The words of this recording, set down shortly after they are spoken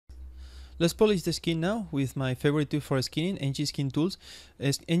Let's polish the skin now with my favorite tool for skinning, ngSkinTools.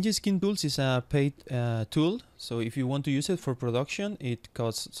 ngSkinTools is a paid tool, so if you want to use it for production, it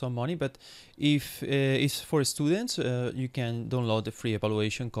costs some money, but if it's for students, you can download the free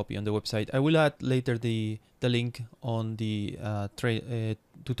evaluation copy on the website. I will add later the link on the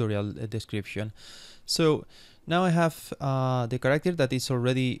tutorial description. So now I have the character that is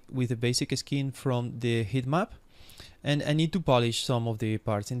already with the basic skin from the heat map, and I need to polish some of the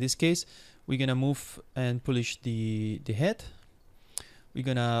parts. In this case, we're gonna move and polish the head. We're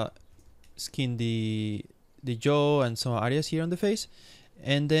gonna skin the jaw and some areas here on the face,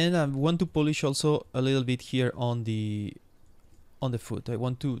 and then I want to polish also a little bit here on the foot. I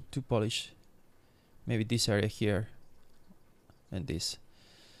want to polish maybe this area here and this.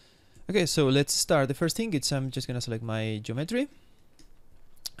 Okay, so let's start. The first thing is I'm just gonna select my geometry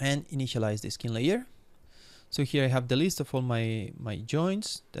and initialize the skin layer. So here I have the list of all my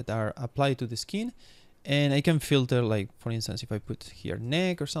joints that are applied to the skin, and I can filter, like for instance, if I put here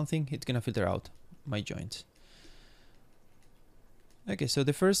neck or something, it's gonna filter out my joints. Okay, so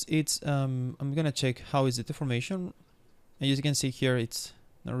the first it's I'm gonna check how is the deformation, and as you can see here it's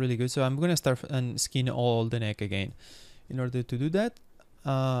not really good, so I'm gonna start and skin all the neck again. In order to do that,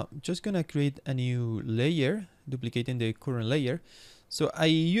 just gonna create a new layer, duplicating the current layer. So I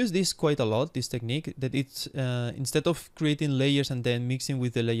use this quite a lot, this technique, that it's instead of creating layers and then mixing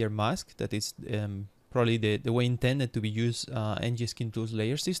with the layer mask, that is probably the way intended to be used ngSkinTools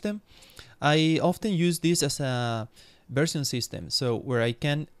layer system, I often use this as a version system, so where I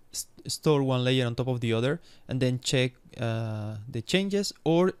can store one layer on top of the other and then check the changes,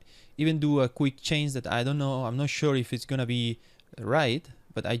 or even do a quick change that I don't know, I'm not sure if it's gonna be right,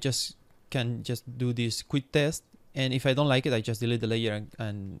 but I just can do this quick test, and if I don't like it, I just delete the layer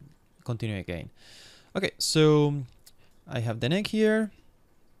and continue again. Okay, so I have the neck here,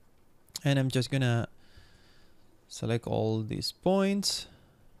 and I'm just gonna select all these points.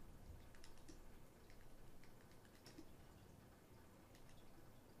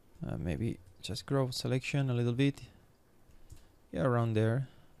 Maybe just grow selection a little bit. Yeah, around there.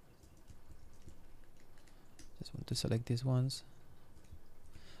 Just want to select these ones.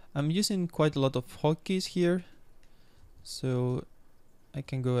 I'm using quite a lot of hotkeys here, so I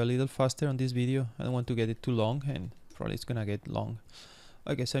can go a little faster on this video. I don't want to get it too long, and probably it's gonna get long.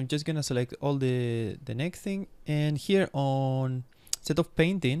 Okay, so I'm just gonna select all the neck thing, and here on instead of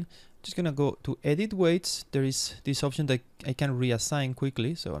painting, just gonna go to edit weights. There is this option that I can reassign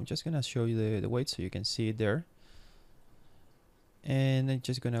quickly, so I'm just gonna show you the weights so you can see it there. And I'm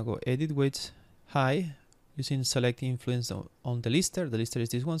just gonna go edit weights high, using select influence on the lister. The lister is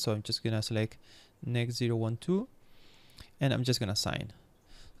this one, so I'm just gonna select neck 012, and I'm just gonna assign.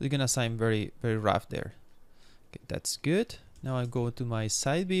 So you're gonna assign very rough there. Okay, that's good. Now I go to my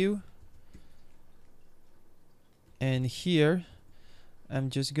side view, and here I'm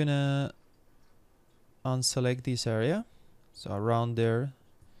just gonna unselect this area, so around there.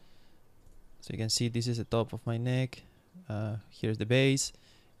 So you can see this is the top of my neck, here's the base,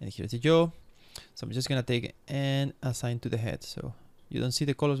 and here's the jaw. So I'm just gonna take and assign to the head. So you don't see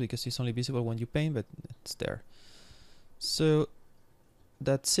the colors because it's only visible when you paint, but it's there. So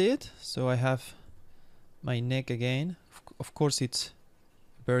that's it. So I have my neck again. Of course it's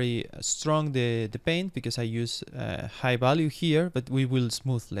very strong, the paint, because I use high value here, but we will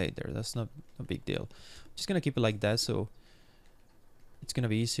smooth later. That's not a big deal. I'm just gonna keep it like that, so it's gonna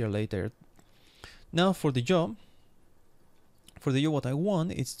be easier later. Now for the jaw, what I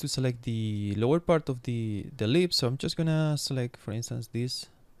want is to select the lower part of the lip. So I'm just gonna select, for instance, this.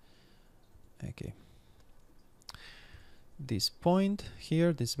 Okay, this point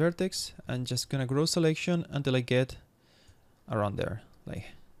here, this vertex, and just gonna grow selection until I get around there, like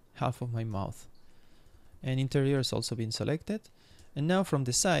half of my mouth. And interior has also been selected. And now from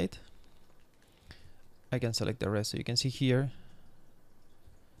the side, I can select the rest. So you can see here.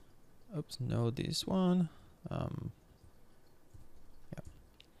 Oops, no, this one.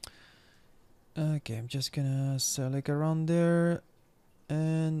 Okay, I'm just gonna select around there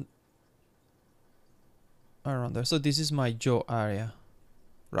and around there. So this is my jaw area,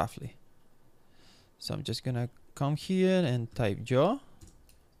 roughly. So I'm just gonna come here and type jaw,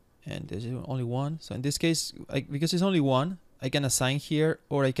 and there's only one. So in this case, because it's only one, I can assign here,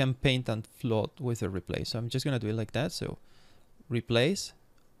 or I can paint and float with a replace. So I'm just gonna do it like that. So replace,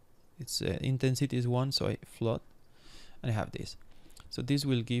 its intensity is 1, so I float, and I have this. So this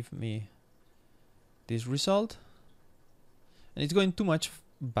will give me this result, and it's going too much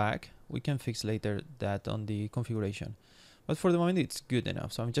back. We can fix later that on the configuration, but for the moment it's good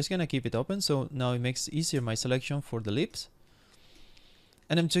enough. So I'm just gonna keep it open, so now it makes easier my selection for the lips.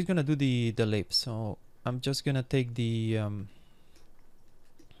 and I'm just gonna do the lip. So I'm just gonna take the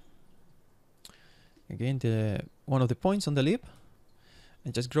again the one of the points on the lip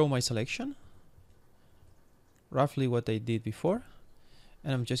and just grow my selection, roughly what I did before,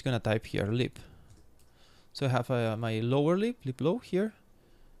 and I'm just gonna type here lip. So I have my lower lip low here,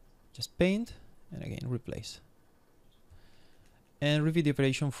 just paint, and again replace, and repeat the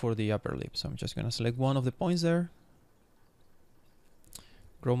operation for the upper lip. So I'm just gonna select one of the points there,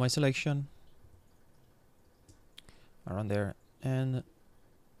 grow my selection around there, and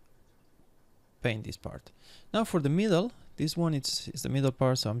paint this part. Now for the middle, this one is the middle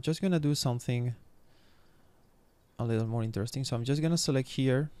part, so I'm just gonna do something a little more interesting. So I'm just gonna select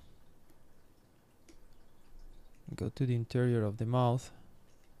here, go to the interior of the mouth.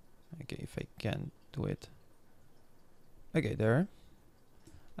 Okay, if I can do it. Okay, there,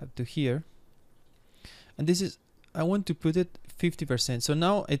 up to here, and this is, I want to put it 50%. So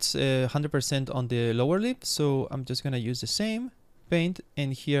now it's 100% on the lower lip, so I'm just gonna use the same paint,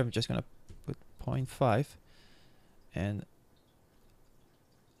 and here I'm just gonna put 0.5 and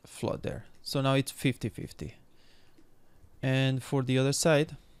float there. So now it's 50-50. And for the other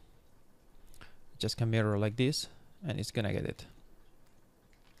side, just can mirror like this, and it's gonna get it.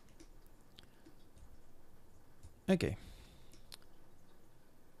 Okay,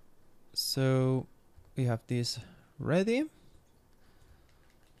 so we have this ready.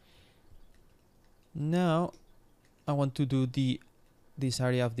 Now I want to do this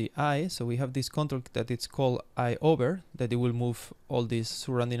area of the eye. So we have this control that it's called eye over, that it will move all these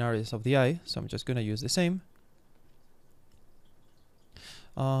surrounding areas of the eye. So I'm just gonna use the same.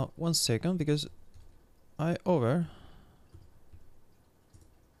 1 second, because eye over,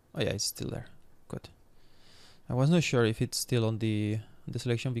 oh yeah, it's still there. Good. I was not sure if it's still on the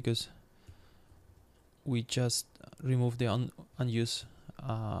selection, because we just removed the unused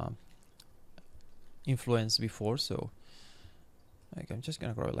influence before. So like, I'm just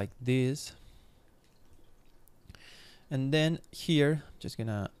gonna grow it like this, and then here just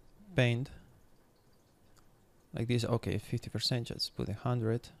gonna paint like this. Okay, 50%, just put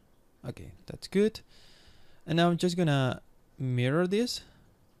 100. Okay, that's good. And now I'm just gonna mirror this.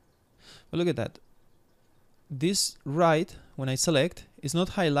 But look at that, this right, when I select, is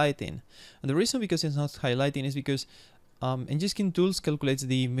not highlighting, and the reason because it's not highlighting is because ngSkinTools calculates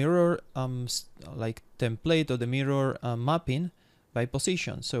the mirror like template or the mirror mapping by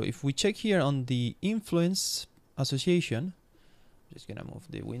position. So if we check here on the influence association, just gonna move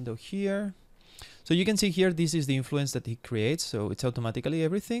the window here, so you can see here this is the influence that it creates, so it's automatically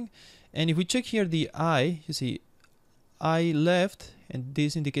everything. And if we check here the eye, you see eye left, and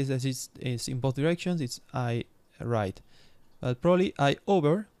this indicates that it's in both directions, it's eye right. But probably eye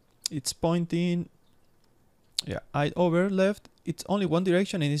over, it's pointing, yeah, eye over left, it's only one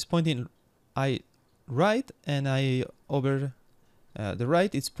direction, and it's pointing eye right, and eye over the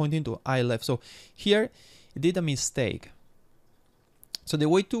right, it's pointing to eye left. So here it did a mistake. So the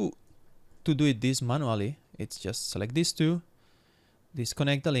way to do it this manually, it's just select these two,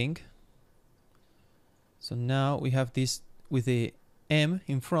 disconnect the link. So now we have this with the M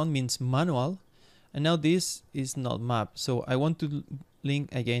in front, means manual, and now this is not mapped. So I want to link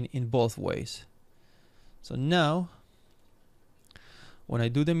again in both ways. So now when I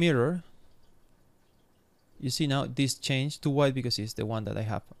do the mirror, you see now this changed to white because it's the one that I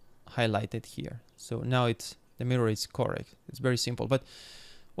have highlighted here. So now it's, the mirror is correct. It's very simple. But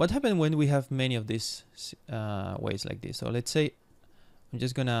what happens when we have many of these ways like this? So let's say I'm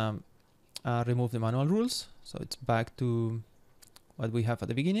just gonna remove the manual rules, so it's back to what we have at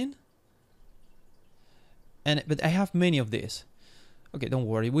the beginning. But I have many of these. Okay, don't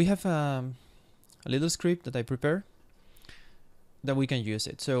worry, we have a little script that I prepare that we can use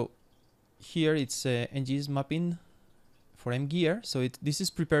it. So here it's ng's mapping for mGear. So this is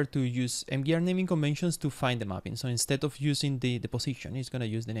prepared to use mGear naming conventions to find the mapping. So instead of using the position, it's gonna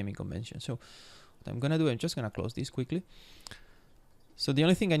use the naming convention. So what I'm gonna do, I'm just gonna close this quickly. So the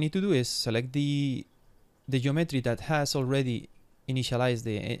only thing I need to do is select the geometry that has already initialized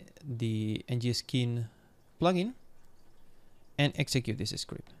the ngSkin plugin and execute this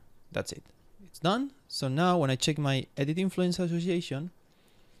script. That's it. It's done. So now when I check my edit influence association,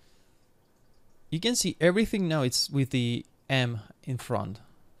 you can see everything now it's with the M in front.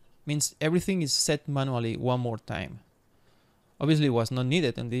 Means everything is set manually one more time. Obviously it was not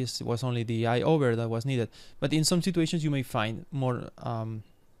needed, and this was only the eye over that was needed. But in some situations you may find more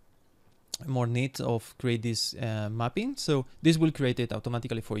need of create this mapping. So this will create it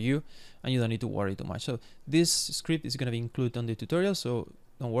automatically for you, and you don't need to worry too much. So this script is going to be included on the tutorial, so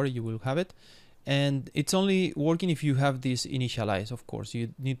don't worry, you will have it. and it's only working if you have this initialized. Of course,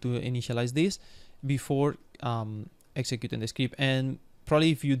 you need to initialize this before executing the script, and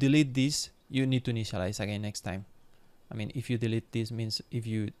probably if you delete this, you need to initialize again next time. I mean, if you delete this means if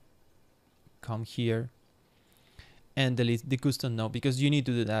you come here and delete the custom node, because you need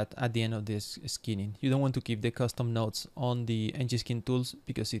to do that at the end of this skinning. You don't want to keep the custom nodes on the ngSkinTools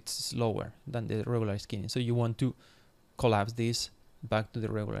because it's slower than the regular skinning. So you want to collapse this back to the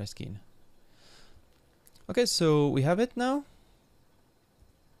regular skin. Okay, so we have it now.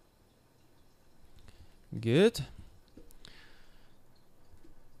 Good.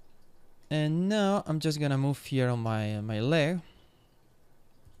 And now I'm just gonna move here on my leg.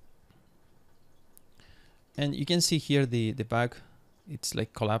 And you can see here the back, it's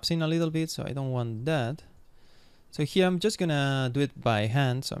like collapsing a little bit, so I don't want that. So here I'm just gonna do it by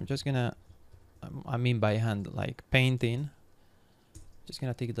hand. So I'm just gonna, I mean by hand, like painting. Just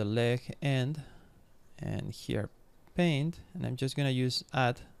gonna take the leg end and here paint, and I'm just gonna use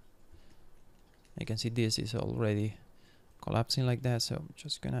add. You can see this is already collapsing like that, so I'm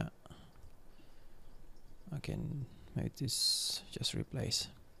just gonna, okay, maybe this just replace.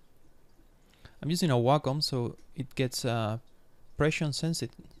 I'm using a Wacom, so it gets pressure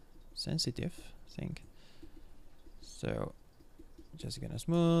sensitive thing. So just gonna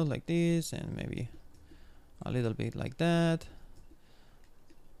smooth like this, and maybe a little bit like that.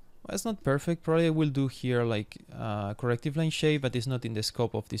 Well, it's not perfect. Probably I will do here like corrective line shape, but it's not in the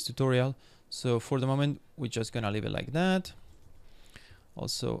scope of this tutorial. So for the moment, we're just gonna leave it like that.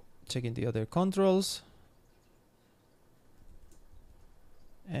 Also checking the other controls.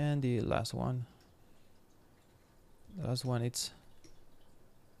 And the last one. The last one, it's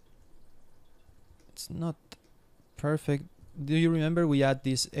not perfect. Do you remember we add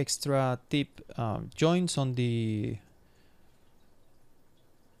this extra tip joints on the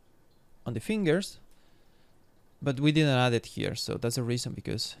fingers, but we didn't add it here, so that's the reason,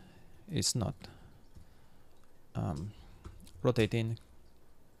 because it's not rotating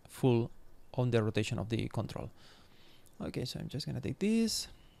full on the rotation of the control. Okay, so I'm just gonna take this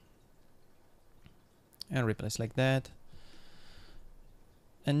and replace like that.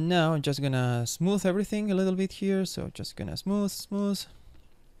 And now I'm just gonna smooth everything a little bit here. So just gonna smooth, so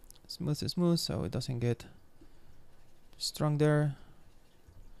it doesn't get strong there.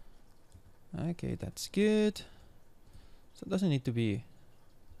 Okay, that's good. So it doesn't need to be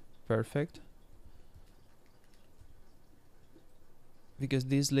perfect, because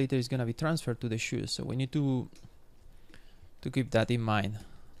this later is gonna be transferred to the shoes. So we need to keep that in mind.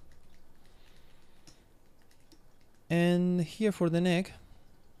 And here for the neck,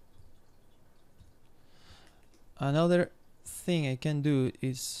 another thing I can do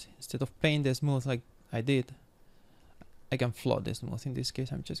is, instead of paint the smooth like I did, I can float the smooth. In this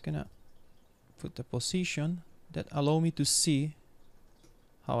case, I'm just gonna put a position that allow me to see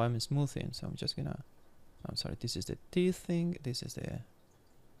how I'm smoothing. So I'm just gonna, I'm sorry, this is the teeth thing, this is the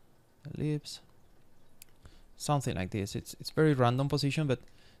lips, something like this. It's very random position, but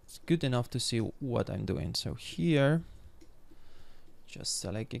it's good enough to see what I'm doing. So here, just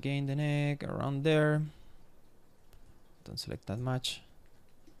select again the neck around there. Don't select that much,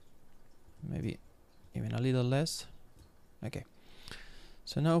 maybe even a little less. Okay,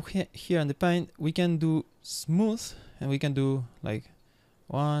 so now here on the paint we can do smooth, and we can do like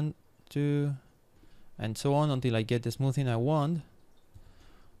 1, 2, and so on until I get the smoothing I want.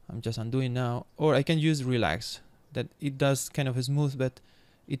 I'm just undoing now, or I can use relax, that it does kind of smooth but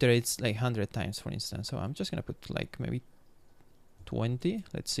iterates like 100 times, for instance. So I'm just gonna put like maybe 20,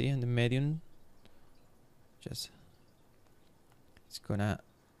 let's see, and the medium, just, it's gonna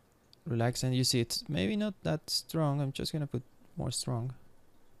relax, and you see it's maybe not that strong. I'm just gonna put more strong.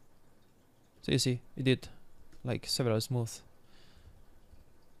 So you see it did like several smooth.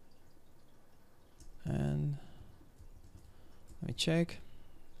 And let me check.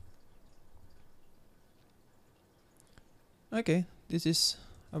 Okay, this is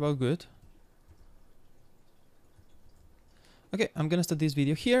about good. Okay, I'm gonna stop this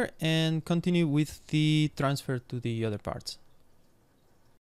video here and continue with the transfer to the other parts.